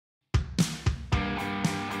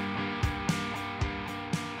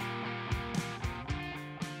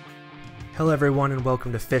Hello everyone and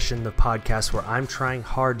welcome to Fishin, the podcast where I'm trying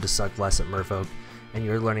hard to suck less at Merfolk and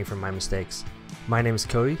you're learning from my mistakes. My name is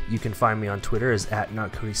Kody. You can find me on Twitter as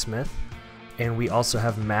 @NotCodySmith. And we also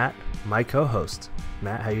have Matt, my co-host.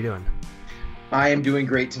 Matt, how you doing? I am doing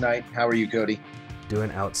great tonight. How are you, Kody? Doing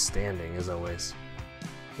outstanding as always.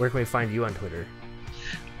 Where can we find you on Twitter?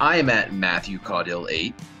 I am at Matthew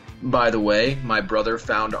Caudill8. By the way, my brother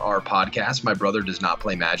found our podcast. My brother does not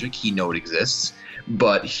play Magic. He knows it exists.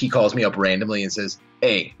 But he calls me up randomly and says,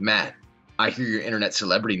 "Hey, Matt, I hear you're internet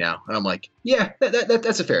celebrity now." And I'm like, yeah,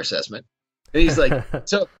 that's a fair assessment. And he's like,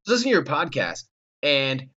 so listen to your podcast,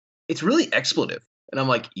 and it's really expletive. And I'm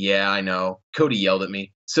like, yeah, I know. Kody yelled at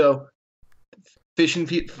me. So Fishin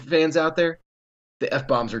fans out there, the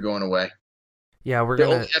F-bombs are going away. Yeah,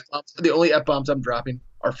 The only F-bombs I'm dropping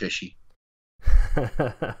are fishy.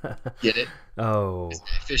 Get it? Oh,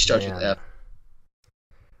 fish starts with F.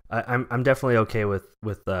 I'm definitely okay with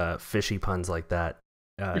fishy puns like that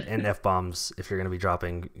and F-bombs. If you're going to be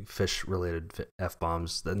dropping fish-related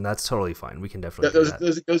F-bombs, then that's totally fine. We can definitely do that.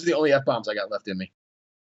 Those are the only F-bombs I got left in me.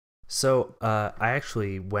 So I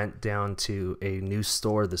actually went down to a new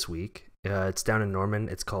store this week. It's down in Norman.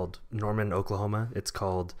 It's called Norman, Oklahoma. It's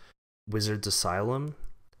called Wizards Asylum.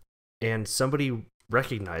 And somebody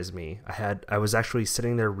recognized me. I was actually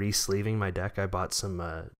sitting there re-sleeving my deck. I bought some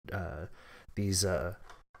these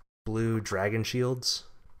blue dragon shields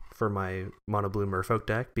for my mono blue Merfolk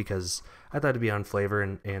deck because I thought it'd be on flavor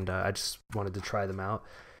and I just wanted to try them out.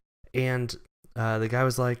 And the guy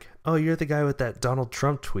was like, "Oh, you're the guy with that Donald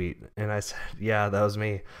Trump tweet." And I said, "Yeah, that was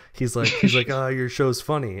me." He's like, "Oh, your show's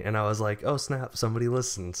funny." And I was like, "Oh snap, somebody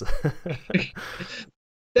listens."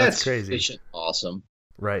 That's crazy. Fishin' awesome.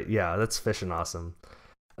 Right? Yeah, that's Fishin' awesome.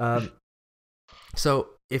 So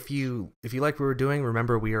if you like what we're doing,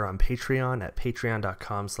 remember we are on Patreon at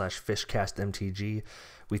patreon.com/fishcastmtg.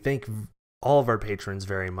 We thank all of our patrons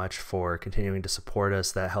very much for continuing to support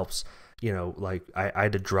us. That helps, like I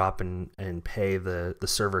had to drop and pay the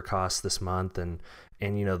server costs this month and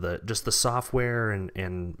the software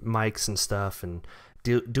and mics and stuff and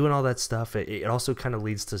doing all that stuff. It also kind of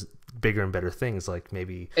leads to bigger and better things, like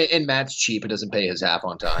maybe and Matt's cheap and doesn't pay his half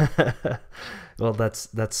on time. Well, that's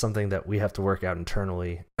something that we have to work out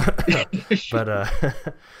internally. But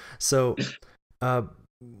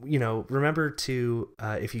remember to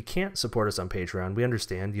if you can't support us on Patreon, we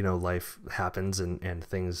understand, life happens and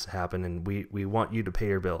things happen, and we want you to pay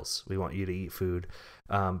your bills, we want you to eat food,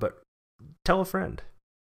 but tell a friend,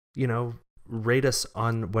 rate us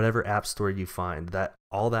on whatever app store you find. That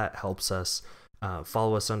all that helps us.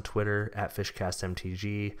 Follow us on Twitter at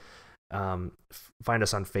FishcastMTG. Find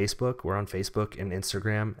us on Facebook. We're on Facebook and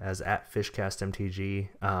Instagram as at FishcastMTG.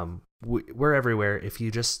 We're everywhere. If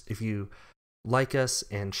you like us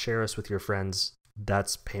and share us with your friends,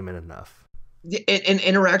 that's payment enough. And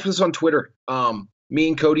interact with us on Twitter. Me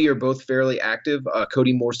and Kody are both fairly active.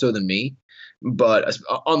 Kody more so than me, but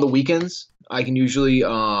on the weekends I can usually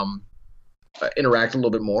interact a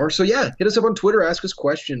little bit more. So yeah, hit us up on Twitter. Ask us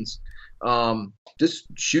questions. Just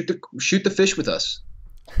shoot the fish with us.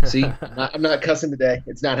 See, I'm not cussing today.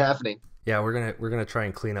 It's not happening. Yeah, we're gonna try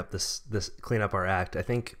and clean up clean up our act. I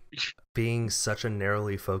think being such a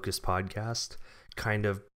narrowly focused podcast kind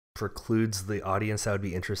of precludes the audience that would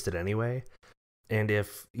be interested anyway. And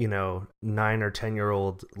if 9 or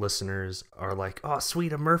 10-year-old listeners are like, "Oh,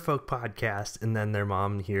 sweet, a Merfolk podcast," and then their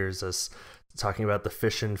mom hears us talking about the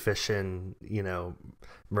Fishin',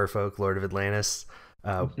 Merfolk, Lord of Atlantis,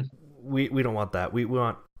 we don't want that. We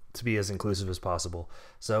want to be as inclusive as possible.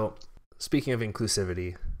 So, speaking of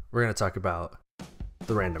inclusivity, we're going to talk about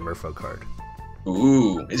the random Merfolk card.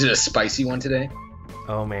 Ooh, is it a spicy one today?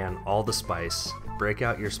 Oh man, all the spice. Break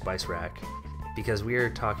out your spice rack, because we are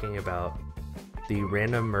talking about the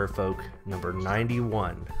random Merfolk number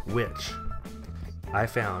 91, which I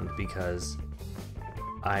found because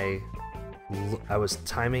I was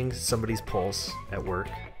timing somebody's pulse at work,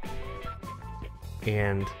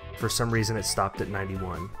 and for some reason it stopped at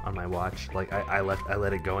 91 on my watch. Like I left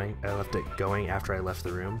it going after I left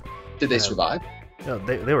the room. Did they survive? No,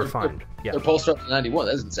 they were fine. Yeah, their pulse dropped to 91.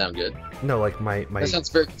 That doesn't sound good. No, like my that sounds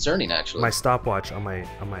very concerning, actually. My stopwatch on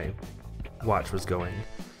my watch was going,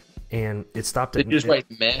 and it stopped. Did you just write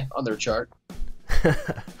meh on their chart?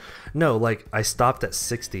 No, like I stopped at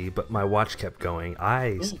 60, but my watch kept going.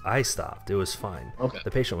 I stopped. It was fine. Okay.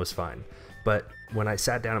 The patient was fine. But when I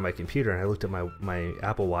sat down at my computer and I looked at my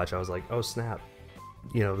Apple Watch, I was like, oh snap,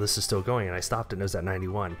 this is still going. And I stopped and it was at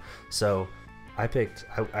 91. So I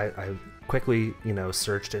quickly,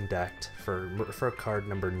 searched and decked for card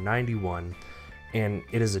number 91, and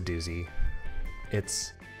it is a doozy.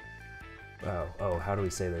 It's how do we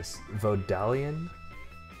say this? Vodalian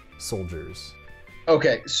soldiers.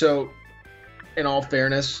 Okay, so in all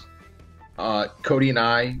fairness, Kody and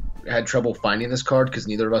I had trouble finding this card because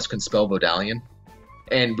neither of us can spell Vodalian,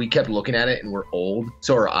 and we kept looking at it, and we're old,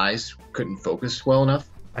 so our eyes couldn't focus well enough.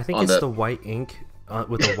 I think it's the white ink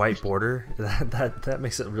with a white border that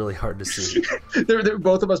makes it really hard to see.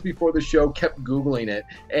 Both of us before the show kept Googling it,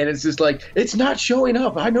 and it's just like, it's not showing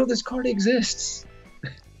up. I know this card exists.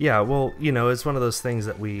 Yeah, well, it's one of those things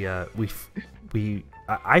that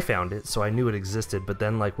I found it, so I knew it existed. But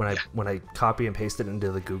then, like when I copy and pasted it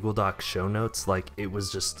into the Google Docs show notes, like it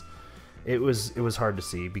was hard to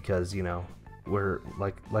see because we're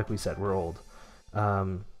like we said, we're old.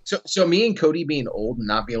 So me and Kody being old and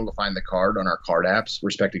not being able to find the card on our card apps,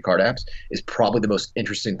 respective card apps, is probably the most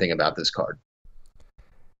interesting thing about this card.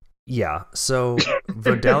 Yeah. So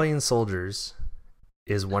Vodalian Soldiers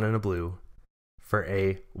is 1 in a blue for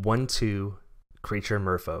a 1/2 creature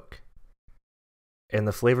Merfolk. And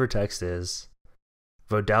the flavor text is: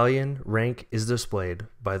 Vodalian rank is displayed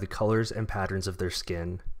by the colors and patterns of their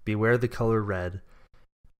skin. Beware the color red,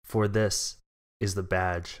 for this is the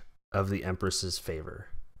badge of the Empress's favor.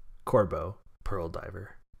 Corbo, Pearl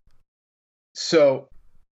Diver. So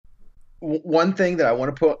one thing that I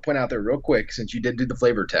want to point out there real quick, since you did do the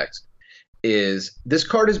flavor text, is this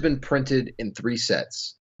card has been printed in 3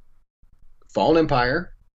 sets: Fallen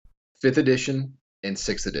Empire, 5th edition, and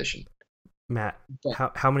 6th edition. Matt,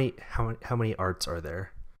 how many arts are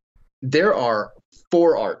there? There are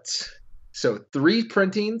 4 arts. So 3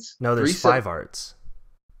 printings. No, there's 5 arts.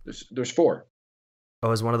 There's 4.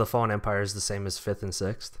 Oh, is one of the Fallen Empires the same as 5th and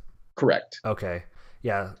 6th? Correct. Okay.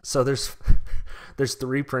 Yeah, so there's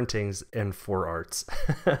 3 printings and 4 arts.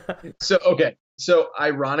 So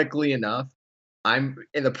ironically enough, I'm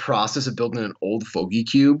in the process of building an old Fogey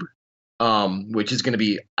cube, which is going to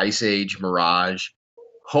be Ice Age, Mirage,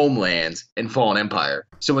 Homelands, and Fallen Empire.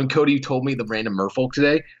 So when Kody told me the random Merfolk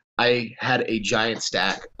today, I had a giant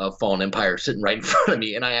stack of Fallen Empire sitting right in front of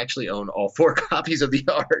me, and I actually own all 4 copies of the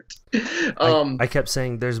art. I kept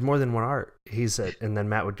saying, there's more than one art, he said, and then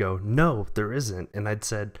Matt would go, no, there isn't. And I'd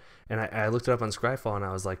said, and I looked it up on Scryfall, and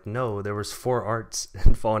I was like, no, there was 4 arts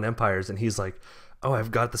in Fallen Empires, and he's like, oh,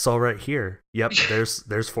 I've got this all right here. Yep,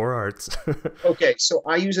 there's 4 arts. Okay, so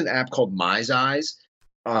I use an app called My Eyes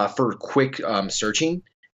for quick searching,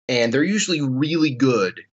 and they're usually really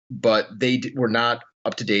good, but they were not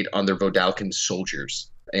up to date on their Vodalkin soldiers,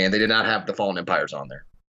 and they did not have the Fallen Empires on there.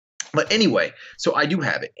 But anyway, so I do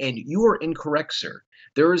have it, and you are incorrect, sir.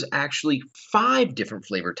 There is actually 5 different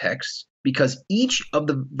flavor texts because each of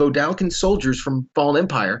the Vodalkin soldiers from Fallen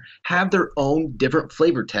Empire have their own different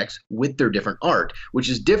flavor text with their different art, which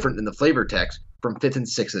is different than the flavor text from 5th and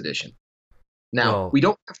 6th edition. Now, we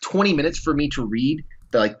don't have 20 minutes for me to read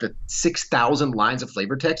the 6,000 lines of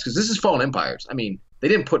flavor text because this is Fallen Empires. I mean, they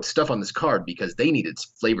didn't put stuff on this card because they needed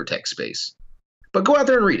flavor text space. But go out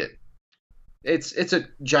there and read it. It's a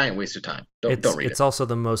giant waste of time. Don't read it. It's also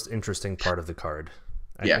the most interesting part of the card.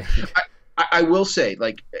 I will say,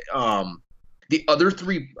 the other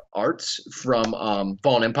 3 arts from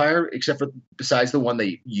Fallen Empire, except for besides the one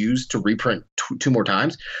they used to reprint 2 more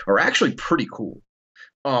times, are actually pretty cool.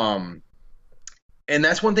 And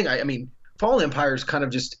that's one thing. I mean, Fallen Empire is kind of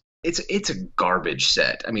just it's a garbage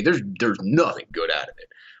set. I mean, there's nothing good out of it.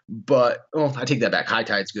 But I take that back. High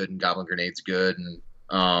Tide's good and Goblin Grenade's good, and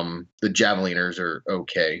the Javeliners are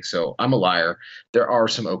okay. So I'm a liar. There are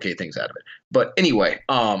some okay things out of it. But anyway,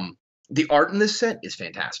 the art in this set is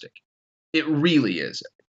fantastic. It really is.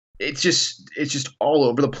 It's just all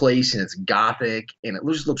over the place, and it's gothic, and it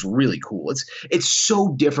just looks really cool. It's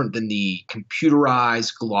so different than the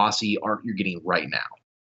computerized glossy art you're getting right now.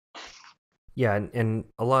 Yeah, and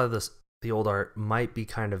a lot of the old art might be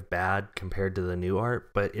kind of bad compared to the new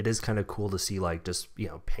art, but it is kind of cool to see just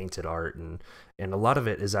painted art, and a lot of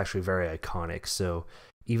it is actually very iconic. So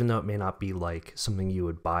even though it may not be like something you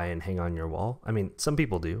would buy and hang on your wall, I mean, some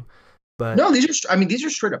people do, but no, these are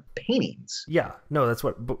straight up paintings. Yeah, no, that's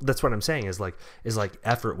what I'm saying is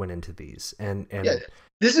effort went into these, and yeah,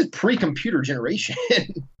 this is pre-computer generation.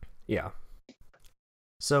 Yeah.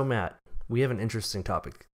 So Matt, we have an interesting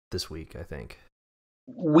topic this week, I think.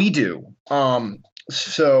 We do.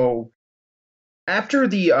 So after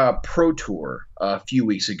the Pro Tour a few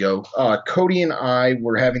weeks ago, Kody and I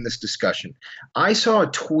were having this discussion. I saw a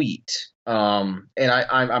tweet, and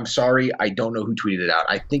I'm sorry, I don't know who tweeted it out.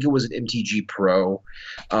 I think it was an MTG Pro.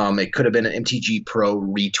 It could have been an MTG Pro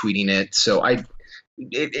retweeting it. So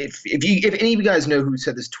if any of you guys know who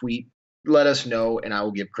said this tweet, let us know, and I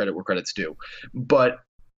will give credit where credit's due. But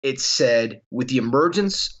it said, with the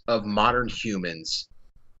emergence of modern humans,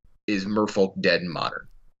 is Merfolk dead in Modern?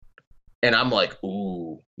 And I'm like,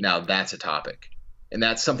 ooh, now that's a topic. And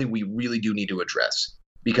that's something we really do need to address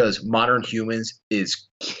because Modern Humans is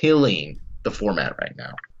killing the format right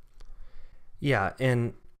now. Yeah,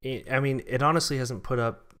 and I mean, it honestly hasn't put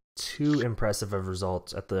up too impressive of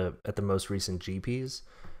results at the most recent GPs,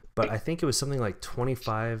 but I think it was something like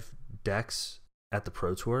 25 decks at the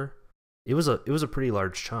Pro Tour. It was a pretty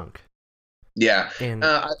large chunk. Yeah, And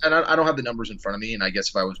I don't have the numbers in front of me, and I guess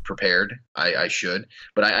if I was prepared, I should.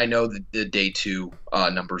 But I know that the day two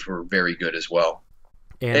numbers were very good as well.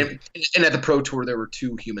 and And at the Pro Tour, there were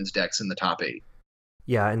two Humans decks in the top eight.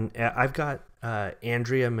 yeah, and I've got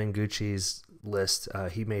Andrea Mengucci's list.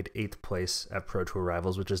 He made 8th place at Pro Tour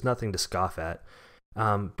Rivals, which is nothing to scoff at.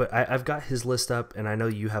 But I've got his list up, and I know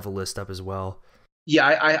you have a list up as well. Yeah,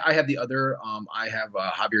 I have the other. I have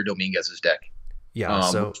Javier Dominguez's deck. Yeah,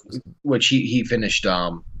 so Which he finished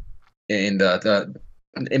in the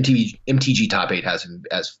MTG top eight has him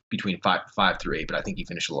as between five through eight, but I think he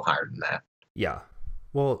finished a little higher than that. yeah,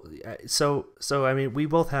 well, so I mean, we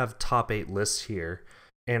both have top 8 lists here,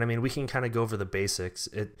 and I mean, we can kind of go over the basics.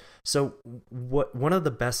 So what one of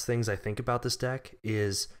the best things I think about this deck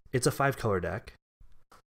is it's a 5-color deck,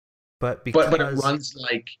 but But it runs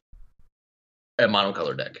like a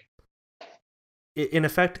monocolor deck. in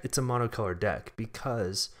effect, it's a monocolor deck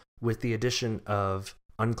because with the addition of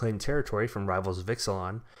Unclaimed Territory from Rivals of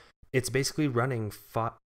Ixalan, it's basically running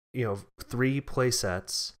 3 play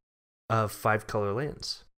sets of 5-color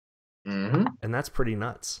lands, and that's pretty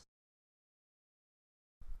nuts.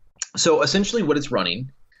 So essentially, what it's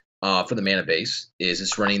running for the mana base is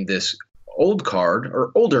it's running this older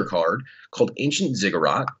card called Ancient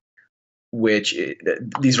Ziggurat, which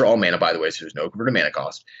these are all mana, by the way, so there's no converted mana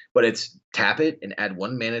cost. But it's tap it and add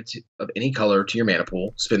 1 mana of any color to your mana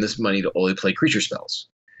pool. Spend this money to only play creature spells.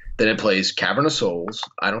 Then it plays Cavern of Souls.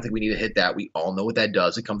 I don't think we need to hit that. We all know what that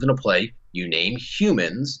does. It comes into play. You name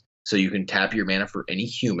humans, so you can tap your mana for any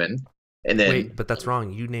human. And then Wait, but that's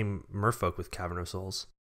wrong. You name Merfolk with Cavern of Souls.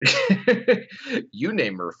 you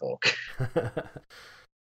name Merfolk.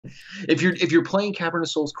 If you're playing Cavern of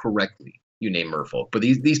Souls correctly, you name Merfolk. But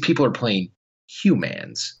these people are playing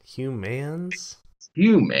humans. Humans?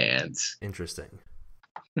 Interesting.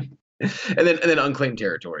 and then Unclaimed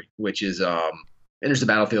Territory, which is enters the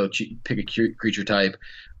battlefield, pick a creature type,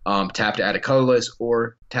 tap to add a colorless,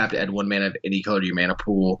 or tap to add 1 mana of any color to your mana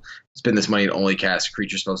pool. Spend this money to only cast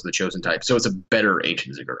creature spells of the chosen type. So it's a better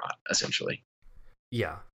Ancient Ziggurat, essentially.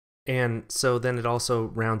 Yeah. And so then it also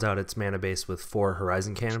rounds out its mana base with 4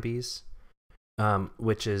 Horizon Canopies,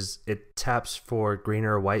 which is it taps for green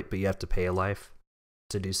or white, but you have to pay a life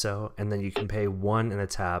to do so. And then you can pay 1 and a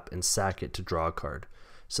tap and sack it to draw a card.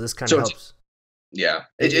 So this kind of helps. Yeah,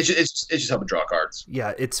 it's just helping draw cards.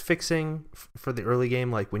 Yeah, it's fixing for the early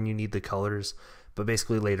game, like when you need the colors, but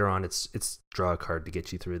basically later on, it's draw a card to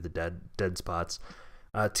get you through the dead spots.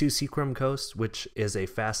 2 Seacrum Coast, which is a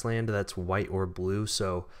fast land that's white or blue.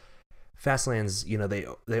 So fast lands, they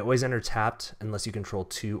always enter tapped unless you control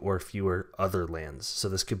 2 or fewer other lands. So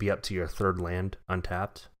this could be up to your 3rd land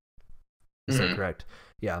untapped. Is that correct?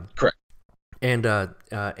 Yeah, correct. And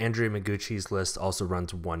Andrea Mengucci's list also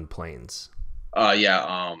runs 1 plains.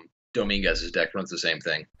 Dominguez's deck runs the same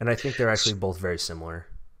thing, and I think they're actually both very similar.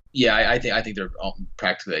 Yeah, I think they're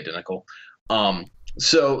practically identical.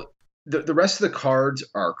 So the rest of the cards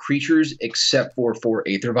are creatures except for 4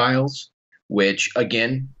 Aether Vials, which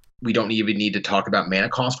again we don't even need to talk about mana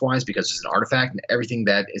cost wise because it's an artifact and everything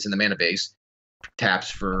that is in the mana base taps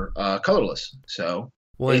for colorless. So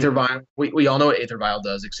Aether Vial, we all know what Aether Vial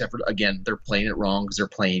does, except for again they're playing it wrong because they're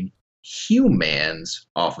playing humans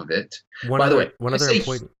off of it. By the way, when I say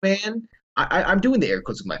human, I'm doing the air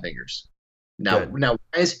quotes with my fingers. Now, why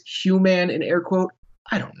is human an air quote?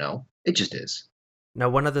 I don't know. It just is. Now,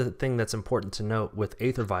 one other thing that's important to note with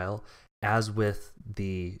Aether Vial, as with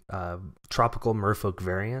the tropical Merfolk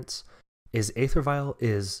variants, is Aether Vial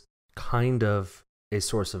is kind of a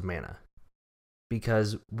source of mana.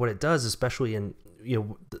 Because what it does, especially in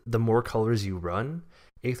the more colors you run,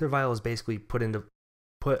 Aether Vial is basically put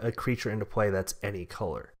a creature into play that's any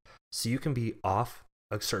color. So you can be off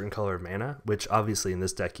a certain color of mana, which obviously in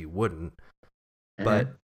this deck you wouldn't.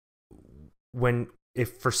 But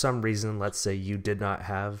if for some reason, let's say you did not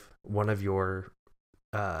have one of your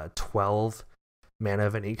 12 mana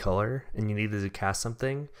of any color and you needed to cast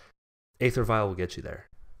something, Aether Vial will get you there.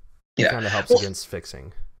 It kind of helps against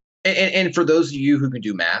fixing. And for those of you who can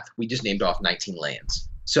do math, we just named off 19 lands.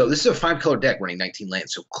 So this is a 5-color deck running 19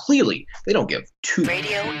 lands. So clearly they don't give 2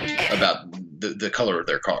 about the color of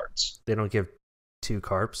their cards. They don't give 2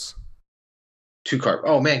 carps. 2 carp.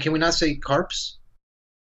 Oh man, can we not say carps?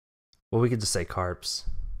 Well, we could just say carps.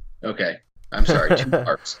 Okay, I'm sorry, two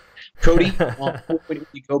carps. Kody, when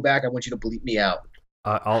you go back, I want you to bleep me out.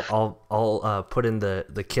 I'll put in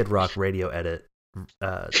the Kid Rock radio edit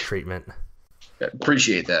treatment.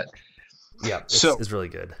 Appreciate that. Yeah, So, it's really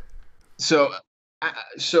good. so,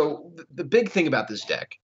 so the big thing about this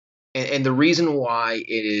deck, and the reason why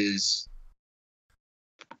it is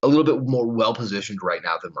a little bit more well positioned right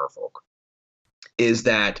now than Merfolk, is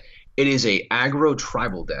that it is a aggro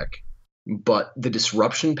tribal deck, but the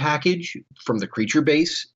disruption package from the creature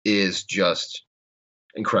base is just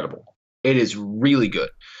incredible. It is really good.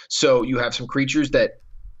 So you have some creatures that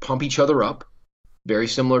pump each other up, very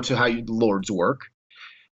similar to how lords work.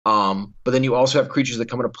 But then you also have creatures that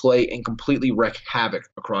come into play and completely wreak havoc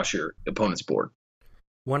across your opponent's board.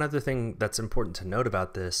 One other thing that's important to note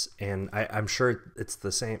about this, and I'm sure it's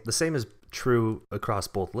the same is true across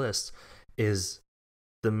both lists, is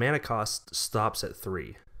the mana cost stops at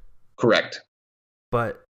 3. Correct.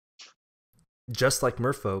 But just like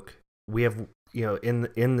Merfolk, we have,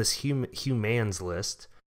 in this humans list,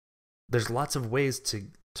 there's lots of ways to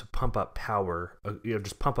pump up power,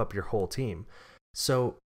 just pump up your whole team.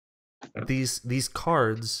 So these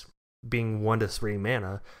cards, being 1 to 3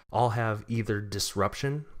 mana, all have either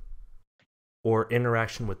disruption or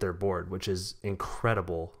interaction with their board, which is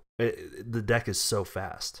incredible. The deck is so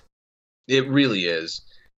fast. It really is.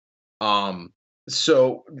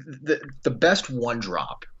 So the best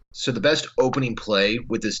 1-drop, so the best opening play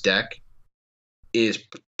with this deck is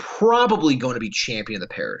probably going to be Champion of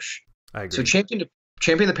the Parish. I agree. So Champion of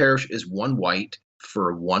the Parish is 1 white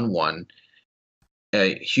for 1/1,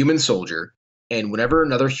 a human soldier, and whenever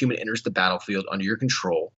another human enters the battlefield under your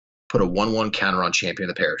control, put a 1/1 counter on Champion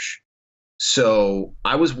of the Parish. So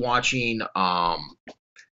I was watching one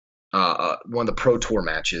of the Pro Tour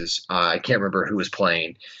matches. I can't remember who was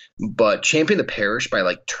playing, but Champion of the Parish by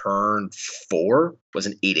like turn 4 was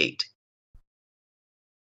an 8/8.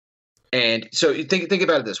 And so you think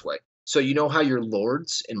about it this way. So you know how your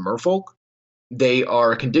lords in Merfolk, they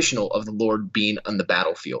are conditional of the lord being on the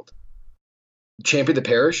battlefield. Champion of the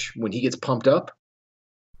Parish, when he gets pumped up,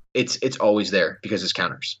 it's always there because it's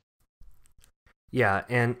counters. Yeah,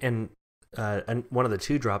 and one of the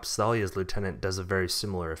 2-drops, Thalia's Lieutenant, does a very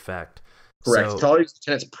similar effect. Correct. Thalia's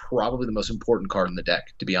Lieutenant's probably the most important card in the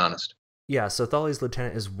deck, to be honest. Yeah, so Thalia's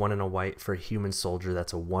Lieutenant is 1 and a white for a human soldier.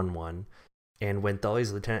 That's a 1/1. And when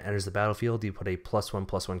Thalia's Lieutenant enters the battlefield, you put a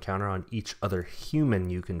 +1/+1 counter on each other human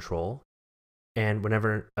you control. And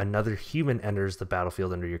whenever another human enters the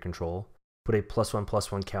battlefield under your control, put a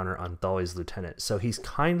 +1/+1 counter on Thalia's Lieutenant. So he's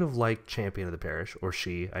kind of like Champion of the Parish, or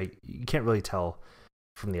she. You can't really tell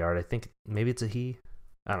from the art. I think maybe it's a he.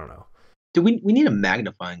 I don't know. Do we need a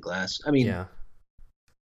magnifying glass? I mean, yeah.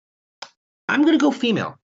 I'm gonna go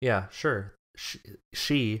female. Yeah, sure.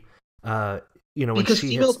 She because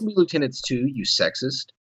females can be lieutenants too. You sexist.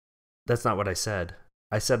 That's not what I said.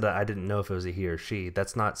 I said that I didn't know if it was a he or she.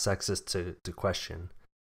 That's not sexist to question.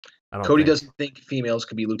 Kody doesn't think females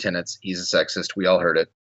could be lieutenants. He's a sexist. We all heard it.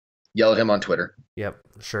 Yell at him on Twitter. Yep,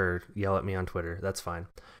 sure. Yell at me on Twitter. That's fine.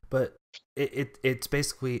 But it's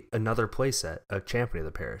basically another playset of Champion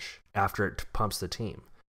of the Parish after it pumps the team.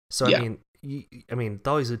 So yeah. I mean,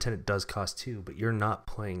 Thalia's Lieutenant does cost 2, but you're not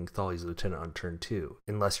playing Thalia's Lieutenant on turn 2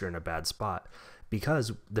 unless you're in a bad spot,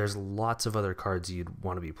 because there's lots of other cards you'd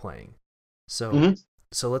want to be playing. So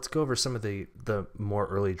So let's go over some of the more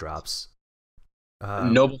early drops.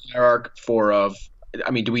 Noble Hierarch, 4 of.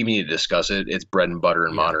 I mean, do we even need to discuss it? It's bread and butter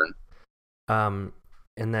in Modern. And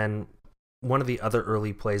then one of the other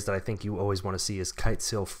early plays that I think you always want to see is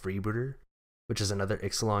Kitesail Freebooter, which is another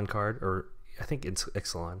Ixalan card, or I think it's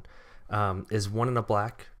Ixalan. Is 1 and a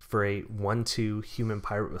black for a 1/2 human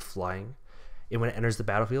pirate with flying. And when it enters the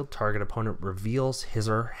battlefield, target opponent reveals his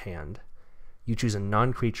or her hand. You choose a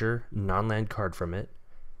non-creature, non-land card from it.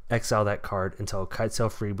 Exile that card until Kitesail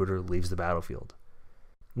Freebooter leaves the battlefield.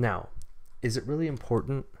 Now, is it really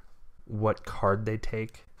important what card they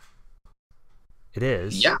take? It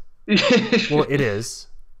is. Yeah. Well, it is.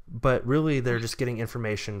 But really, they're just getting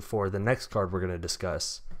information for the next card we're going to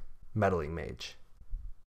discuss, Meddling Mage.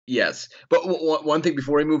 Yes. But one thing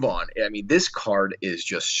before we move on, I mean, this card is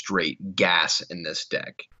just straight gas in this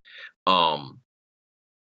deck.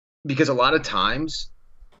 Because a lot of times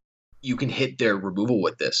you can hit their removal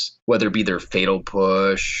with this, whether it be their Fatal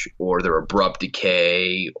Push or their Abrupt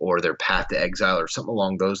Decay or their Path to Exile or something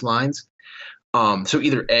along those lines. So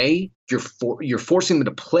either A, you're forcing them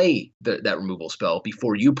to play that removal spell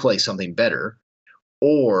before you play something better,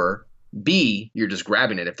 or B, you're just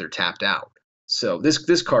grabbing it if they're tapped out. So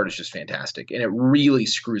this card is just fantastic, and it really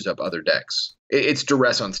screws up other decks. It's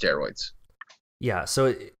duress on steroids. Yeah,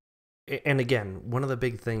 so And again, one of the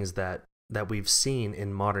big things that we've seen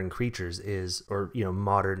in modern creatures is, or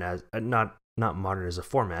modern as not modern as a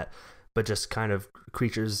format, but just kind of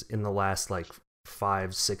creatures in the last like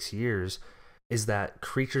 5-6 years, is that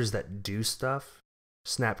creatures that do stuff,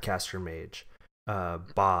 Snapcaster Mage,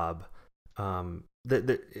 Bob,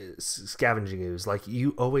 the Scavenging Ooze, like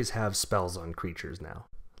you always have spells on creatures now.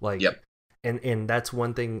 Like, Yep. And that's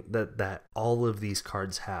one thing that all of these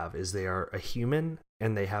cards have, is they are a human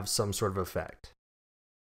and they have some sort of effect.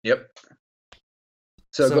 Yep.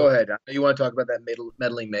 So go ahead. You want to talk about that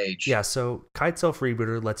meddling mage? Yeah, so Kitesail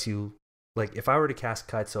Freebooter lets you, like, if I were to cast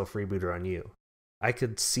Kitesail Freebooter on you, I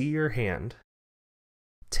could see your hand,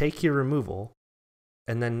 take your removal,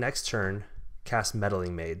 and then next turn cast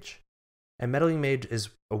Meddling Mage. And Meddling Mage is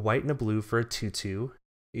a white and a blue for a 2/2.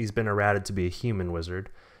 He's been errated to be a human wizard.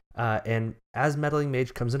 And as Meddling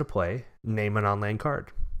Mage comes into play, name an on-land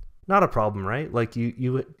card. Not a problem, right? Like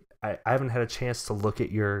I haven't had a chance to look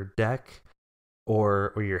at your deck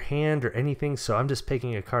or your hand or anything, so I'm just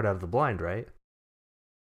picking a card out of the blind, right?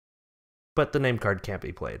 But the name card can't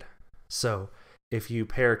be played. So if you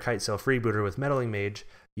pair Kitesail Freebooter with Meddling Mage,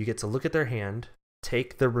 you get to look at their hand,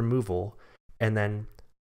 take the removal, and then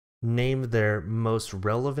name their most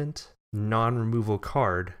relevant non-removal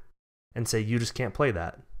card and say you just can't play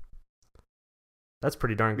that. That's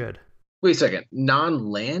pretty darn good. Wait a second.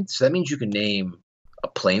 Non-land? So that means you can name a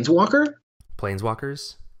planeswalker?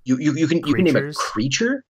 Planeswalkers? You can name a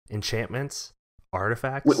creature? Enchantments?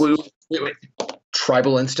 Artifacts? Wait.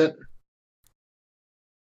 Tribal instant?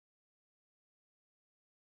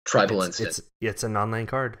 Tribal instant. It's a non-land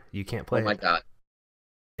card. You can't play it. Oh my god.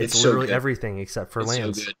 It's so literally good. Everything except for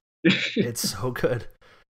lands. So good. It's so good.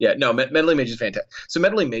 Yeah, no, Meddling Mage is fantastic. So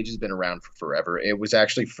Meddling Mage has been around for forever. It was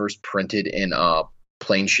actually first printed in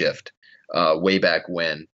Plane Shift way back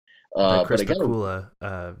when. The Chris Pakula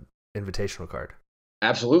invitational card.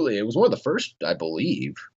 Absolutely. It was one of the first, I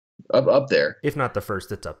believe, up there. If not the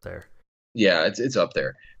first, it's up there. Yeah, it's up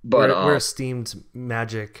there. But we're esteemed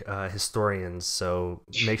Magic historians, so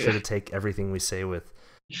make sure to take everything we say with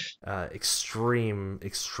extreme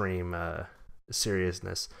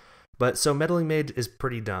seriousness. But so Meddling Mage is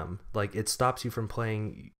pretty dumb. Like, it stops you from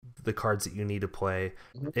playing the cards that you need to play.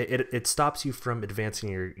 It stops you from advancing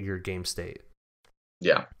your game state.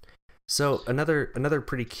 Yeah. So another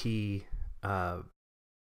pretty key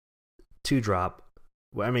 2-drop.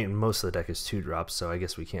 Well, I mean, most of the deck is 2-drops, so I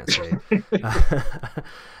guess we can't say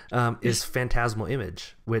is Phantasmal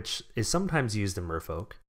Image, which is sometimes used in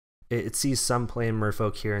Merfolk. It sees some play in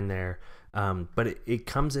Merfolk here and there. But it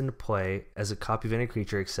comes into play as a copy of any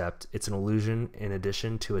creature, except it's an illusion in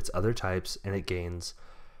addition to its other types, and it gains,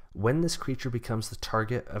 when this creature becomes the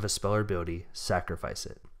target of a spell or ability, sacrifice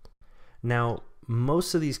it. Now,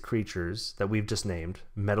 most of these creatures that we've just named,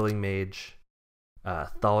 Meddling Mage,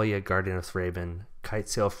 Thalia, Guardian of Thraben,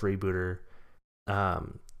 Kitesail Freebooter,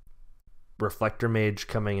 Reflector Mage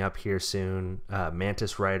coming up here soon,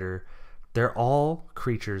 Mantis Rider, they're all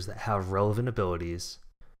creatures that have relevant abilities.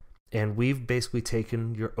 And we've basically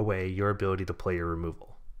taken away your ability to play your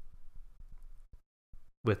removal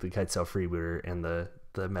with the Kitesail Freebooter and the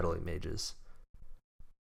Meddling Mages.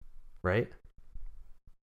 Right?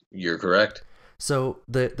 You're correct. So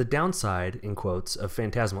the downside, in quotes, of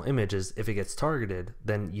Phantasmal Image is if it gets targeted,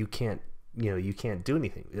 then you can't do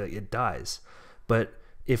anything. It dies. But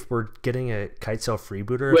if we're getting a Kitesail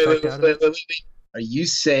Freebooter effect out of it... Wait. Are you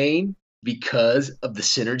saying because of the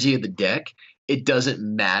synergy of the deck, it doesn't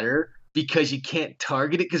matter because you can't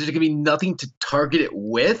target it because there's going to be nothing to target it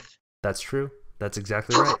with? That's true. That's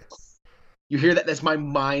exactly right. You hear that? That's my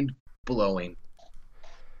mind blowing.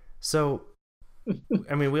 So,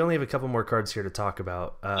 I mean, we only have a couple more cards here to talk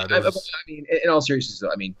about. I mean, in all seriousness,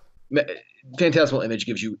 though, I mean, Phantasmal Image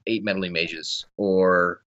gives you 8 Meddling Mages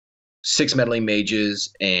or 6 Meddling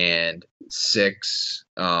Mages and 6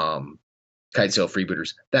 Kitesail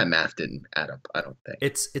Freebooters. That math didn't add up, I don't think.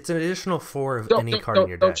 It's an additional 4 of any card in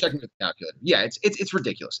your deck. Don't check with the calculator. Yeah, it's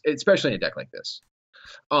ridiculous, especially in a deck like this.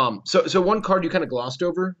 So one card you kind of glossed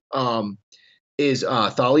over is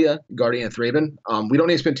Thalia, Guardian of Thraben. We don't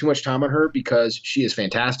need to spend too much time on her because she is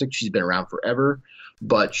fantastic. She's been around forever,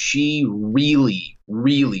 but she really,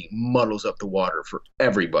 really muddles up the water for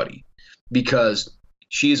everybody because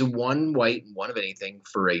she is a 1 white and 1 of anything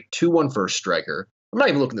for a 2/1 first striker. I'm not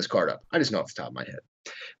even looking this card up. I just know off the top of my head.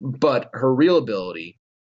 But her real ability,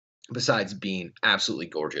 besides being absolutely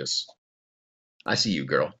gorgeous, I see you,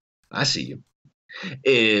 girl. I see you,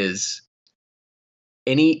 is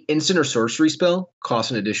any instant or sorcery spell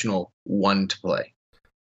costs an additional 1 to play.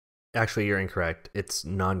 Actually, you're incorrect. It's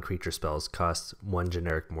non-creature spells cost 1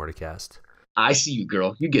 generic more to cast. I see you,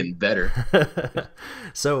 girl. You're getting better.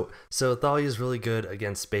 So Thalia is really good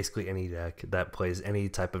against basically any deck that plays any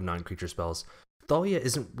type of non-creature spells. Thalia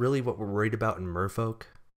isn't really what we're worried about in Merfolk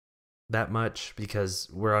that much because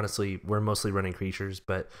we're mostly running creatures,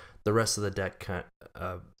 but the rest of the deck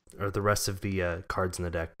or the rest of the cards in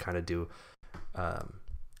the deck kind of do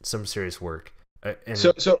some serious work.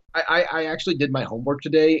 I actually did my homework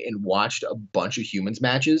today and watched a bunch of humans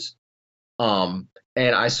matches.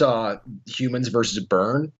 And I saw humans versus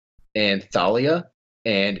Burn and Thalia,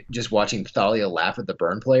 and just watching Thalia laugh at the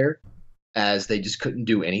Burn player as they just couldn't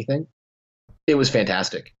do anything. It was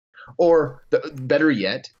fantastic. Or better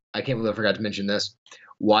yet, I can't believe I forgot to mention this: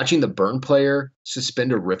 watching the Burn player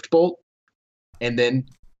suspend a Rift Bolt, and then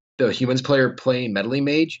the humans player playing Meddling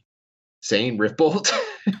Mage saying Rift Bolt.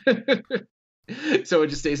 So it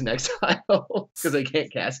just stays in exile because they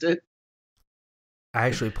can't cast it. I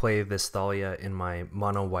actually play this Thalia in my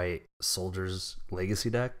mono white Soldiers Legacy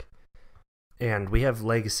deck, and we have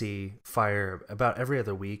Legacy Fire about every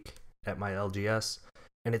other week at my LGS,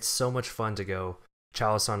 and it's so much fun to go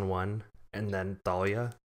Chalice on one and then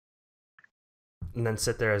Thalia, and then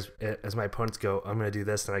sit there as my opponents go, I'm gonna do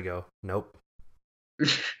this, and I go, nope, and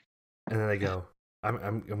then they go,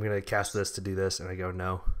 I'm gonna cast this to do this, and I go,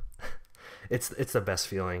 no. It's the best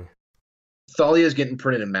feeling. Thalia is getting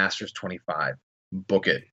printed in Masters 25. Book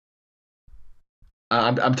it.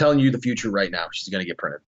 I'm telling you the future right now. She's going to get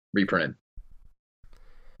reprinted.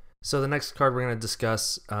 So the next card we're going to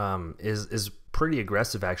discuss is pretty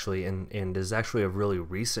aggressive actually, and is actually a really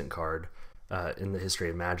recent card in the history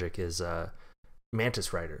of Magic. Is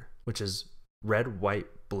Mantis Rider, which is red, white,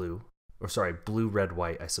 blue, or sorry, blue, red,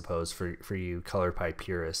 white. I suppose for you color pie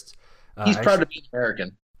purists. He's proud to be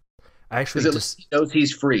American. I actually just he knows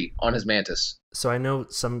he's free on his Mantis. So I know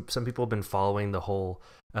some people have been following the whole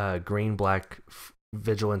green black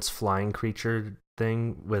vigilance flying creature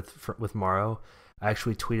thing with Morrow. I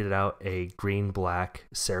actually tweeted out a green black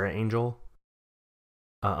Sarah Angel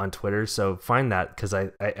on Twitter. So find that because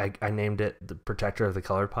I named it the Protector of the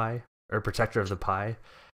Color Pie or Protector of the Pie,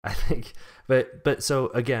 I think. But so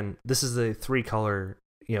again, this is the 3-color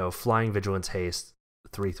flying vigilance haste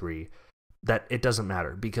 3/3. That it doesn't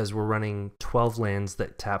matter because we're running 12 lands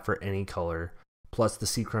that tap for any color, plus the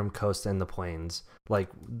Seachrome Coast and the Plains. Like,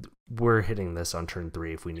 we're hitting this on turn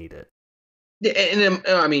 3 if we need it. Yeah, and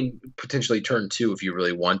I mean, potentially turn 2 if you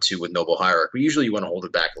really want to with Noble Hierarch, but usually you want to hold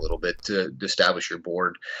it back a little bit to establish your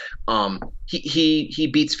board. He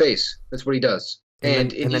beats face. That's what he does. And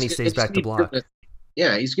then he stays back to block.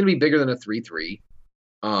 He's going to be bigger than a 3/3.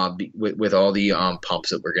 With all the pumps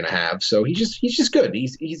that we're going to have. So he's just good.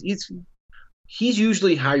 He's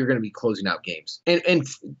usually how you're going to be closing out games. And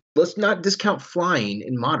let's not discount flying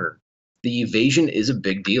in Modern. The evasion is a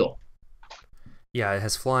big deal. Yeah, it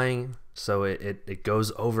has flying, so it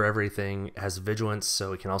goes over everything. It has vigilance,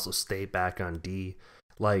 so it can also stay back on D.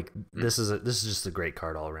 Like this is just a great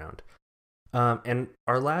card all around. And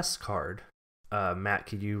our last card, Matt,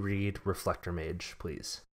 could you read Reflector Mage,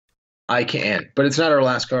 please? I can, but it's not our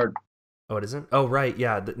last card. Oh, it isn't? Oh, right.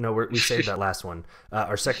 Yeah. No, we saved that last one.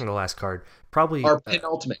 Our second to last card. Probably our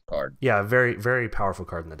penultimate card. Yeah, very, very powerful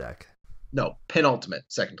card in the deck. No, penultimate,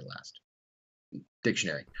 second to last.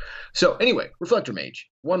 Dictionary. So anyway, Reflector Mage.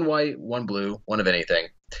 1 white, 1 blue, 1 of anything.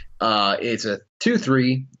 It's a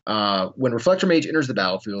 2/3. When Reflector Mage enters the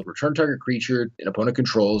battlefield, return target creature an opponent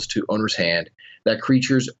controls to owner's hand. That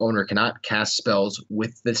creature's owner cannot cast spells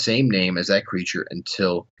with the same name as that creature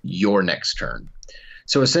until your next turn.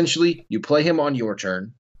 So essentially, you play him on your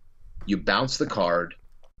turn, you bounce the card,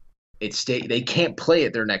 they can't play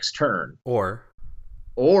it their next turn. Or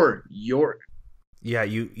your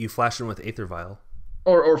you flash them with Aether Vial.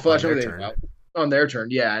 Or flash them with Aether Vial on their turn,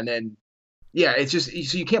 and then it's just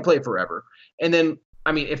so you can't play it forever. And then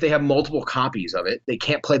I mean, if they have multiple copies of it, they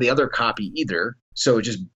can't play the other copy either, so it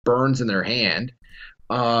just burns in their hand.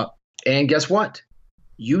 And guess what?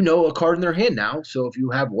 A card in their hand now. So if you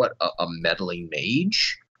have a Meddling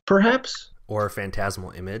Mage, perhaps, or a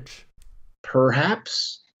Phantasmal Image,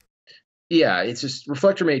 perhaps. Yeah, it's just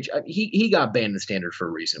Reflector Mage. He got banned in Standard for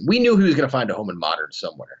a reason. We knew he was going to find a home in Modern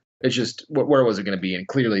somewhere. It's just where was it going to be? And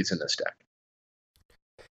clearly, it's in this deck.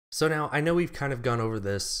 So now I know we've kind of gone over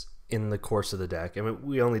this in the course of the deck. I mean,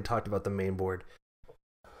 we only talked about the main board.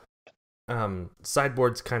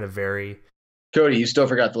 Sideboards kind of vary. Kody, you still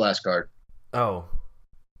forgot the last card. Oh.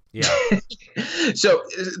 Yeah. So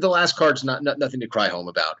the last card's nothing to cry home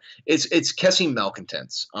about. It's Kessing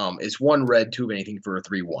Malcontents. It's 1 red, 2 of anything for a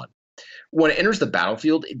 3/1. When it enters the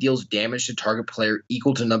battlefield, it deals damage to target player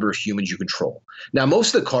equal to the number of humans you control. Now,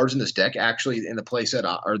 most of the cards in this deck, actually, in the playset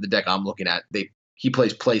or the deck I'm looking at, they he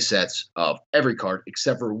plays play sets of every card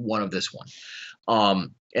except for one of this one.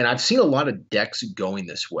 And I've seen a lot of decks going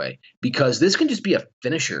this way because this can just be a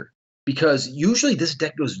finisher. Because usually this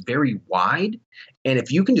deck goes very wide, and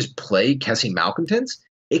if you can just play Kessing Malcontents,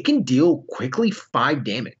 it can deal quickly 5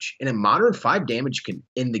 damage. And in Modern, 5 damage can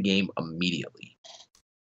end the game immediately.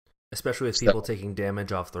 Especially with people taking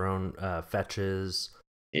damage off their own fetches.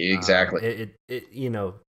 Exactly.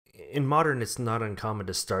 In Modern, it's not uncommon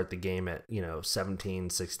to start the game at 17,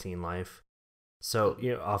 16 life. So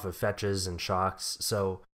off of fetches and shocks.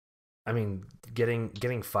 So I mean,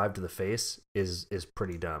 getting 5 to the face is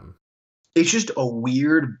pretty dumb. It's just a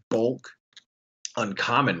weird bulk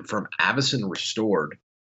uncommon from Avacyn Restored,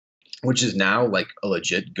 which is now like a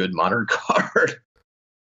legit good Modern card.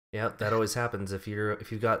 Yeah, that always happens if you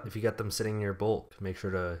got them sitting in your bulk. Make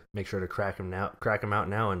sure to crack them out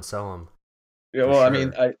now and sell them. Yeah, well, sure. I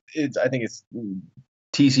mean, I think it's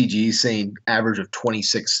TCG saying average of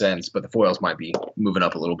 26 cents, but the foils might be moving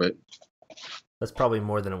up a little bit. That's probably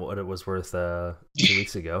more than what it was worth 2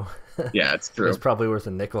 weeks ago. Yeah, it's true. It was probably worth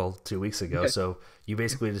a nickel 2 weeks ago. So you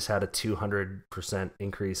basically just had a 200%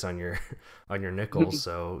 increase on your nickel.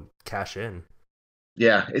 So cash in.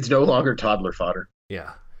 Yeah, it's no longer toddler fodder.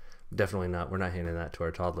 Yeah, definitely not. We're not handing that to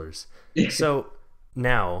our toddlers. So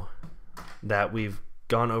now that we've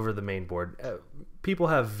gone over the main board, people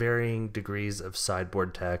have varying degrees of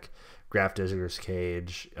sideboard tech. Graf Digger's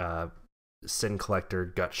Cage, Sin Collector,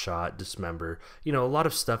 Gut Shot, Dismember. A lot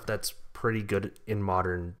of stuff that's pretty good in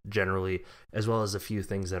Modern generally, as well as a few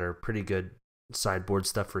things that are pretty good sideboard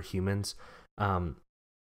stuff for humans.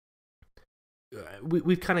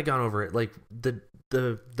 We've kind of gone over it. Like the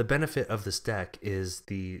benefit of this deck is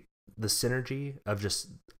the synergy of just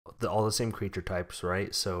all the same creature types,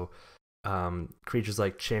 right? So creatures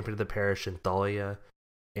like Champion of the Parish and Thalia's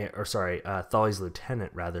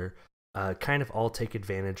Lieutenant rather. Kind of all take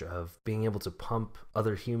advantage of being able to pump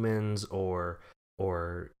other humans or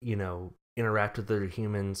interact with other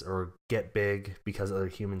humans or get big because other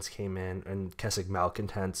humans came in. And Kessing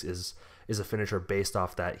Malcontents is a finisher based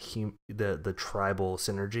off that the tribal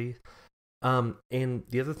synergy. And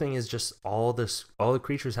the other thing is just all the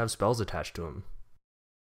creatures have spells attached to them,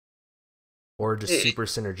 or just super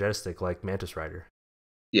synergistic like Mantis Rider.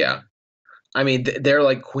 Yeah, I mean they're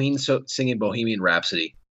like Queen singing Bohemian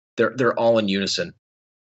Rhapsody. They're all in unison.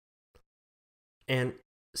 And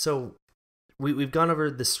so we've gone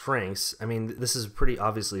over the strengths. I mean, this is pretty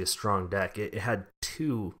obviously a strong deck. It had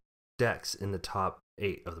 2 decks in the top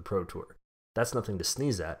 8 of the Pro Tour. That's nothing to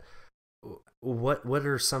sneeze at. What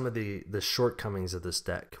are some of the shortcomings of this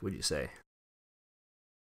deck, would you say?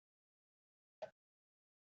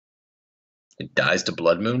 It dies to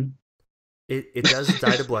Blood Moon. It does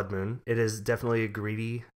die to Blood Moon. It is definitely a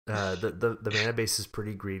greedy. The mana base is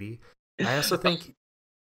pretty greedy. I also think.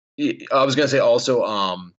 I was gonna say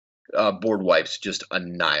also, board wipes just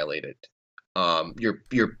annihilate it. Your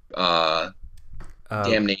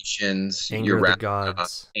Damnations, Anger of the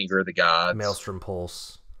Gods, Anger of the Gods, Maelstrom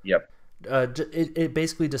Pulse. Yep. It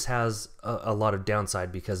basically just has a lot of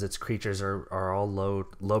downside because its creatures are all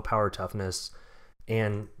low power toughness,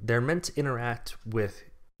 and they're meant to interact with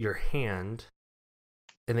your hand,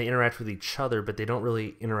 and they interact with each other, but they don't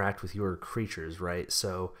really interact with your creatures, right?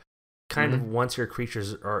 So kind of once your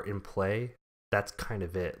creatures are in play, that's kind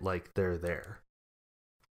of it. Like they're there.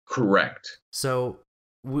 Correct. So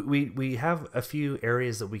we have a few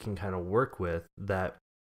areas that we can kind of work with that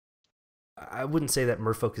I wouldn't say that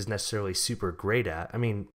Merfolk is necessarily super great at. I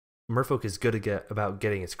mean, Merfolk is good about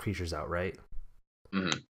getting its creatures out, right?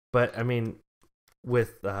 Mm-hmm. But I mean,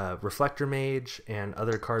 with Reflector Mage and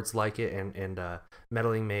other cards like it, and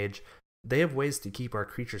Meddling Mage, they have ways to keep our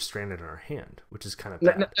creatures stranded in our hand, which is kind of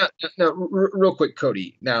bad. Now, real quick,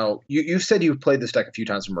 Kody. Now, you said you've played this deck a few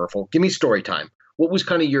times in Merfolk. Give me story time. What was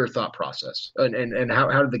kind of your thought process, and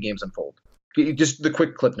how did the games unfold? Just the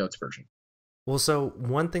quick Clip Notes version. Well, so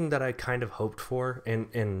one thing that I kind of hoped for,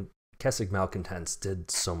 and Kessing Malcontents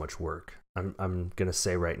did so much work. I'm gonna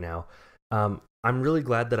say right now. I'm really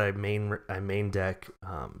glad that I main deck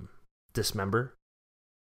Dismember,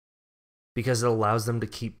 because it allows them to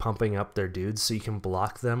keep pumping up their dudes, so you can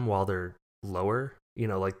block them while they're lower.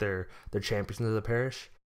 Like they're Champions of the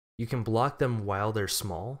Parish. You can block them while they're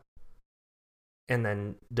small, and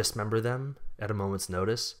then dismember them at a moment's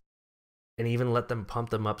notice, and even let them pump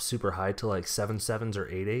them up super high to like 7/7s or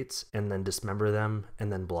 8/8s, and then dismember them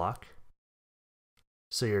and then block.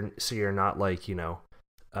 So you're not like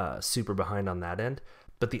super behind on that end.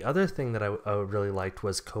 But the other thing that I really liked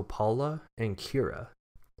was Kopala and Kira,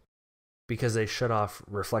 because they shut off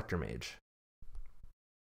Reflector Mage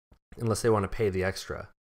unless they want to pay the extra.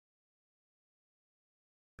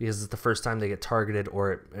 because it's the first time they get targeted,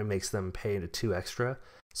 or it makes them pay to 2 extra.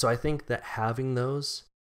 So I think that having those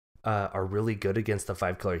are really good against the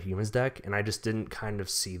 5-color humans deck, and I just didn't kind of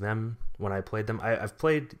see them when I played them. I've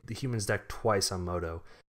played the humans deck twice on Moto.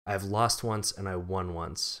 I've lost once and I won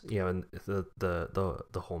once, in the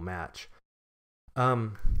whole match.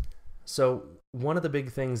 So one of the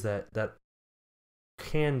big things that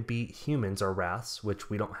can beat humans are wraths, which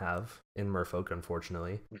we don't have in Merfolk,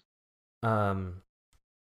 unfortunately.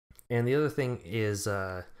 And the other thing is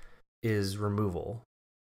removal,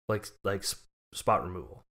 like spot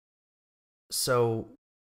removal. So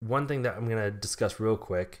one thing that I'm gonna discuss real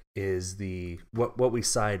quick is what we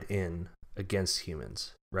side in against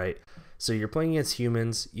humans, right? So you're playing against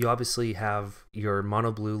humans. You obviously have your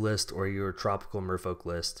mono blue list or your tropical Merfolk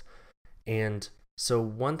list, and so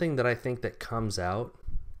one thing that I think that comes out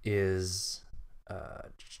is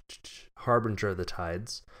Harbinger of the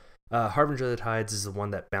Tides. Harbinger of the Tides is the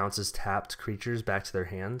one that bounces tapped creatures back to their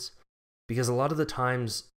hands, because a lot of the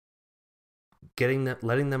times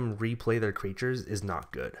letting them replay their creatures is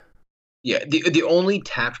not good. Yeah, the only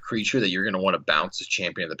tapped creature that you're going to want to bounce is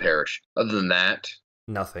Champion of the Parish. Other than that,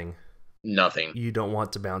 Nothing. You don't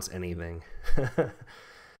want to bounce anything.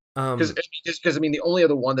 Because the only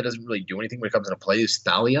other one that doesn't really do anything when it comes into play is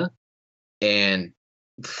Thalia, and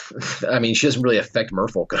she doesn't really affect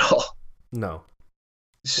Merfolk at all. No.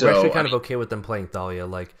 So we're actually kind of okay with them playing Thalia.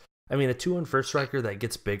 A 2/1 first striker that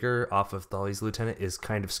gets bigger off of Thalia's Lieutenant is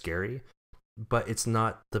kind of scary, but it's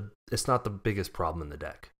not the biggest problem in the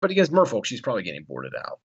deck. But against Merfolk, she's probably getting boarded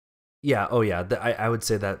out. Yeah. Oh yeah. I would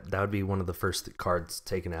say that would be one of the first cards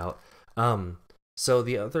taken out. So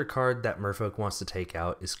the other card that Merfolk wants to take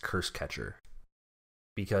out is Curse Catcher,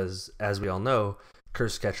 because as we all know,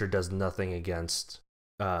 Curse Catcher does nothing against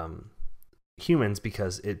humans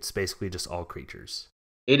because it's basically just all creatures.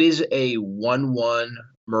 It is a 1/1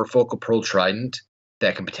 Merfolk Pearl Trident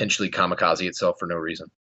that can potentially kamikaze itself for no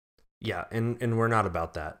reason. Yeah, and we're not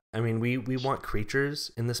about that. We want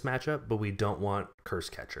creatures in this matchup, but we don't want Curse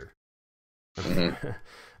Catcher.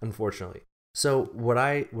 Unfortunately. So what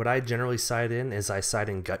I generally side in is I side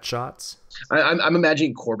in gut shots. I'm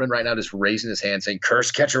imagining Corbin right now just raising his hand saying,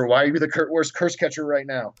 "Curse Catcher, why are you the worst Curse Catcher right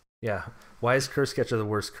now?" Yeah, why is Curse Catcher the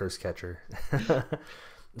worst Curse Catcher?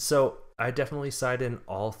 So I definitely side in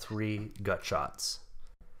all 3 gut shots.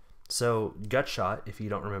 So gut shot, if you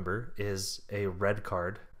don't remember, is a red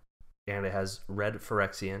card, and it has red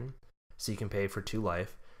Phyrexian, so you can pay for 2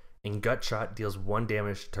 life. And gut shot deals 1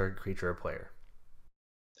 damage to target creature or player.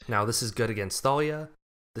 Now, this is good against Thalia.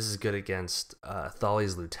 This is good against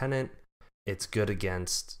Thalia's Lieutenant. It's good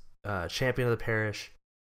against Champion of the Parish.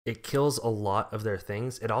 It kills a lot of their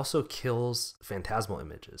things. It also kills Phantasmal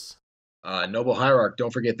Images. Noble Hierarch,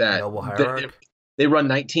 don't forget that. Noble Hierarch. They run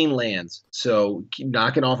 19 lands, so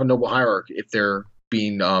knocking off a Noble Hierarch if they're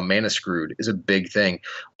being mana screwed is a big thing.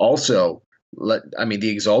 Also, the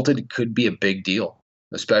Exalted could be a big deal,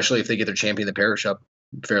 especially if they get their Champion of the Parish up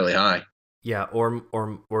fairly high. Yeah, or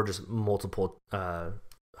just multiple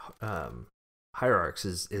hierarchs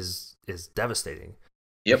is devastating.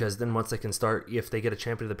 Yep. Because then once they can start, if they get a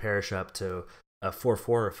Champion of the Parish up to a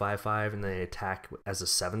 4/4 or 5/5, and they attack as a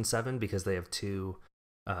 7/7 because they have 2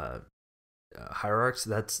 hierarchs,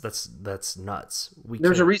 that's nuts.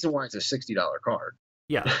 There's a reason why it's a $60 card.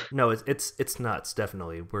 Yeah, no, it's nuts.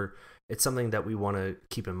 Definitely, it's something that we want to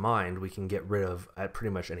keep in mind. We can get rid of at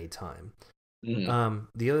pretty much any time. Mm-hmm.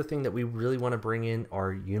 The other thing that we really want to bring in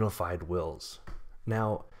are Unified Wills.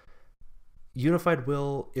 Now, Unified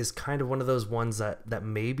Will is kind of one of those ones that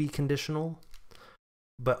may be conditional,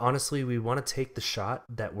 but honestly, we want to take the shot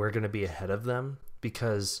that we're going to be ahead of them,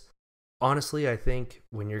 because honestly, I think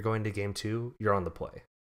when you're going to game 2, you're on the play.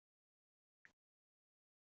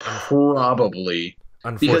 Probably.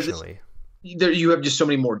 Unfortunately. You have just so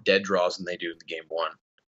many more dead draws than they do in the game 1.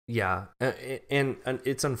 Yeah, and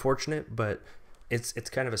it's unfortunate, but it's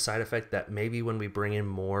kind of a side effect that maybe when we bring in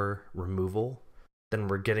more removal, then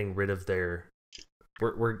we're getting rid of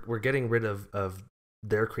we're getting rid of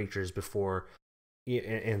their creatures before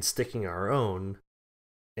and sticking our own,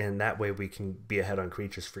 and that way we can be ahead on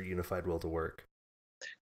creatures for Unified Will to work.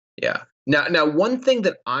 Yeah. Now, one thing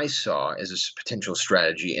that I saw as a potential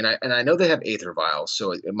strategy, and I know they have Aether Vials,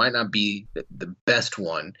 so it might not be the best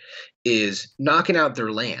one, is knocking out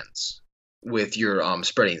their lands with your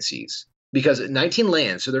Spreading Seas. Because 19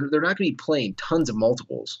 lands, so they're not going to be playing tons of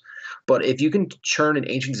multiples. But if you can churn an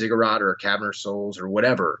Ancient Ziggurat or a Cavern of Souls or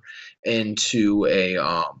whatever into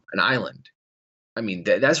an island,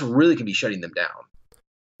 that's really going to be shutting them down.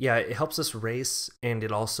 Yeah, it helps us race, and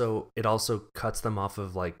it also cuts them off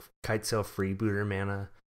of Kitesail Freebooter mana,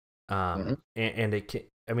 and it can,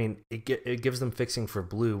 I mean, it gives them fixing for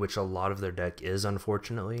blue, which a lot of their deck is,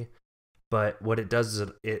 unfortunately. But what it does is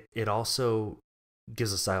it also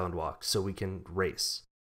gives us Island Walk, so we can race.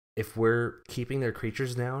 If we're keeping their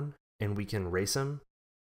creatures down and we can race them,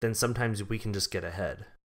 then sometimes we can just get ahead.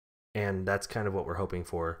 And that's kind of what we're hoping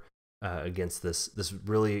for against this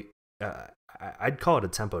really, I'd call it a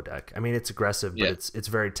tempo deck. I mean, it's aggressive, but it's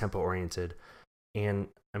very tempo oriented. And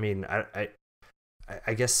I mean,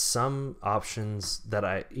 I guess some options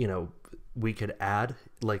that we could add,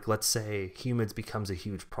 like let's say humans becomes a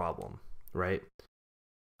huge problem, right?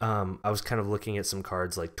 I was kind of looking at some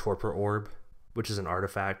cards like Torpor Orb, which is an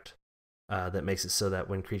artifact that makes it so that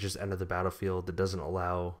when creatures enter the battlefield, it doesn't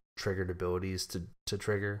allow triggered abilities to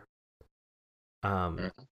trigger.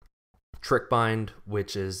 Trick Bind,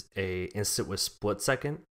 which is a instant with split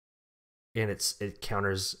second, and it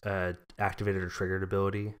counters activated or triggered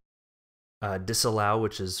ability. Disallow,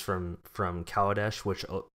 which is from Kaladesh, which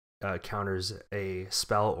counters a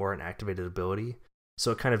spell or an activated ability. So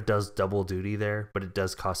it kind of does double duty there, but it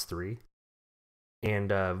does cost 3.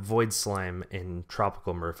 And Void Slime in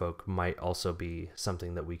Tropical Merfolk might also be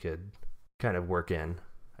something that we could kind of work in,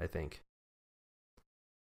 I think.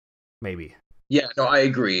 Maybe. Yeah, no, I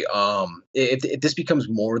agree. If this becomes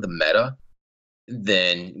more the meta,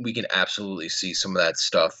 then we can absolutely see some of that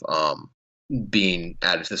stuff being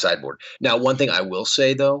added to the sideboard. Now, one thing I will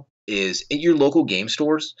say though is in your local game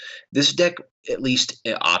stores, this deck, at least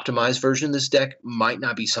an optimized version of this deck, might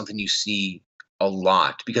not be something you see a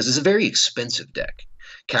lot because it's a very expensive deck.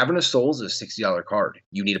 Cavern of Souls is a $60 card.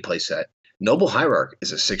 You need a playset. Noble Hierarch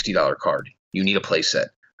is a $60 card. You need a playset.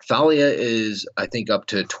 Thalia is, I think, up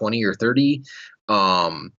to 20 or 30.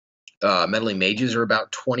 Meddling Mages are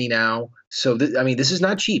about 20 now. So, this is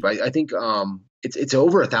not cheap. I think it's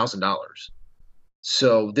over $1,000.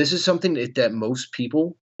 So this is something that most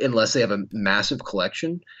people, unless they have a massive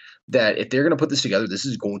collection, that if they're going to put this together, this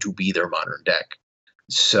is going to be their modern deck.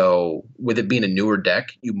 So with it being a newer deck,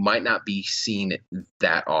 you might not be seeing it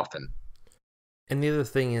that often. And the other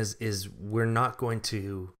thing is we're not going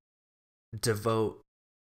to devote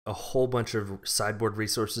a whole bunch of sideboard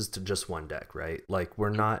resources to just one deck, right? Like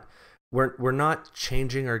we're not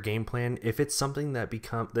changing our game plan. If it's something that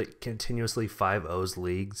continuously 5-0s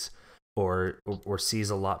leagues or sees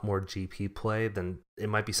a lot more GP play, then it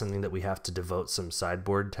might be something that we have to devote some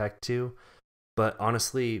sideboard tech to. But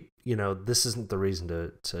honestly, this isn't the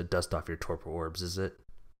reason to dust off your Torpor Orbs, is it?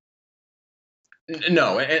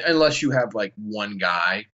 No, unless you have like one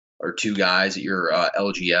guy or two guys at your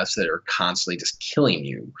LGS that are constantly just killing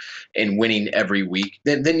you and winning every week,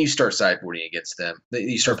 then you start sideboarding against them.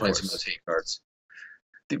 You start playing some of those hate cards.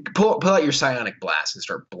 Pull out your Psionic Blast and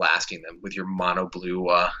start blasting them with your mono blue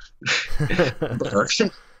version.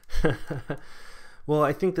 Well,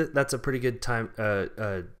 I think that's a pretty good time.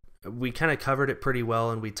 We kind of covered it pretty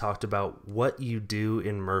well, and we talked about what you do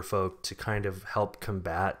in Merfolk to kind of help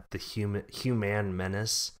combat the human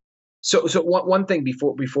menace. So one thing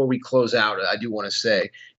before we close out, I do want to say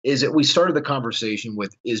is that we started the conversation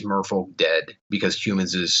with, is Merfolk dead because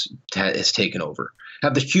humans has taken over?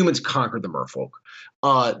 Have the humans conquered the Merfolk?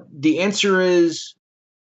 The answer is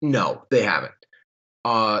no, they haven't.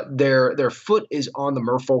 Their foot is on the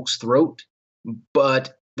Merfolk's throat,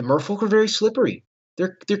 but the Merfolk are very slippery.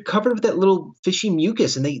 They're covered with that little fishy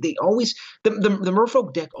mucus, and they always the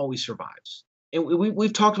Merfolk deck always survives. And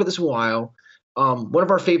we've talked about this a while. One of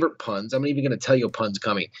our favorite puns, I'm not even going to tell you a pun's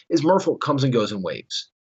coming, is Merfolk comes and goes in waves.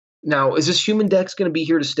 Now, is this human deck's going to be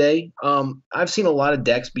here to stay? I've seen a lot of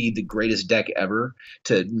decks be the greatest deck ever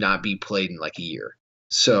to not be played in like a year.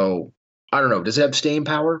 So I don't know. Does it have staying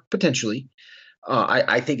power? Potentially.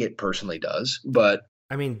 I think it personally does. But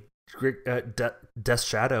I mean, Death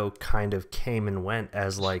Shadow kind of came and went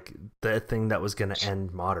as like the thing that was going to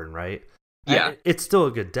end Modern, right? Yeah, it's still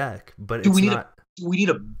a good deck, but it's not. Do we need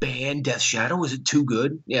a ban Death Shadow? Is it too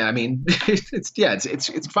good? Yeah, I mean, it's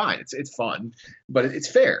fine. It's fun, but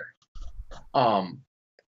it's fair.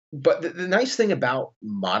 But the nice thing about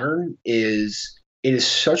Modern is it is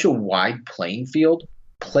such a wide playing field.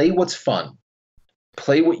 Play what's fun,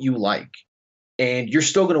 play what you like, and you're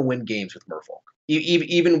still going to win games with Merfolk,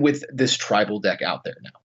 even with this tribal deck out there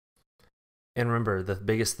now. And remember, the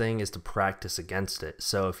biggest thing is to practice against it.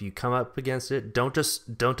 So if you come up against it, don't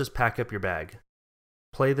just pack up your bag.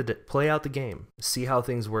 Play out the game. See how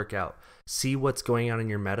things work out. See what's going on in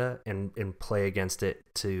your meta and play against it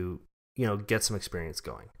to, get some experience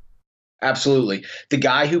going. Absolutely. The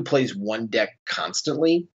guy who plays one deck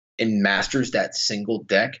constantly and masters that single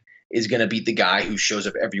deck is going to beat the guy who shows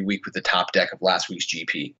up every week with the top deck of last week's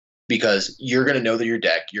GP. because you're going to know that your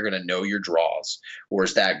deck, you're going to know your draws,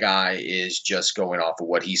 whereas that guy is just going off of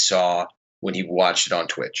what he saw when he watched it on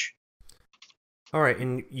Twitch. All right,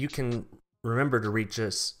 and you can remember to reach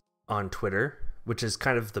us on Twitter, which is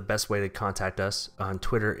kind of the best way to contact us on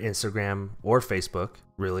Twitter, Instagram, or Facebook,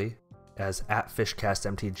 really, as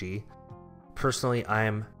 @FishcastMTG. Personally, I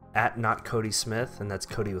am @NotCodySmith, and that's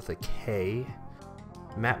Kody with a K.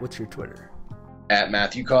 Matt, what's your Twitter?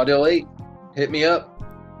 @MatthewCaudill8. Hit me up.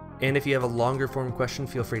 And if you have a longer form question,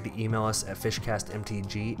 feel free to email us at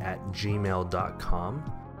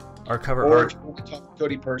fishcastmtg@gmail.com. Our cover or art... if you want to talk to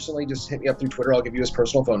Kody personally, just hit me up through Twitter. I'll give you his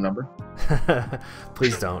personal phone number.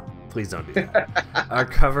 Please don't do that. Our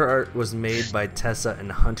cover art was made by Tessa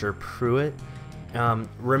and Hunter Pruitt.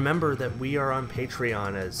 Remember that we are on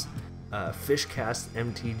Patreon as Fishcast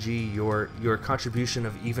MTG. Your contribution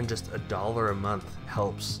of even just $1 a month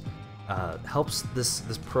helps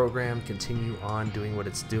this program continue on doing what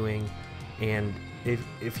it's doing. And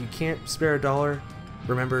if you can't spare $1,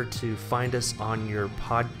 remember to find us on your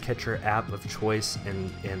podcatcher app of choice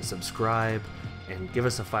and subscribe and give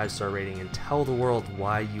us a 5-star rating and tell the world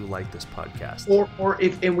why you like this podcast.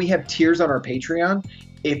 And we have tiers on our Patreon.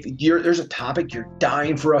 If there's a topic you're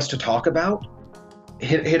dying for us to talk about,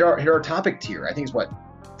 hit our topic tier. I think it's what,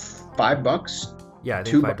 $5? Yeah, I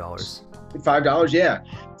think $5. $5, yeah.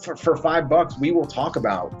 For $5, we will talk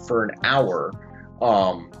about for an hour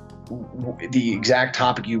the exact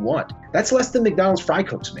topic you want. That's less than McDonald's fry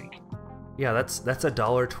cooks make. Yeah, that's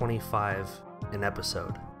 $1.25 an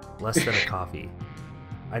episode, less than a coffee.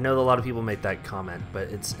 I know that a lot of people make that comment, but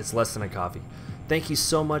it's less than a coffee. Thank you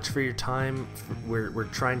so much for your time. We're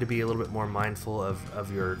trying to be a little bit more mindful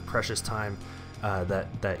of your precious time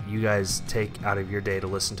that you guys take out of your day to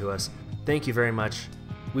listen to us. Thank you very much.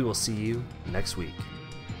 We will see you next week.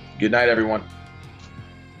 Good night, everyone.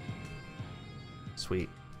 Sweet.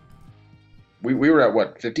 We were at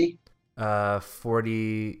what, 50?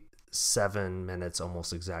 47 minutes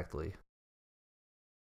almost exactly.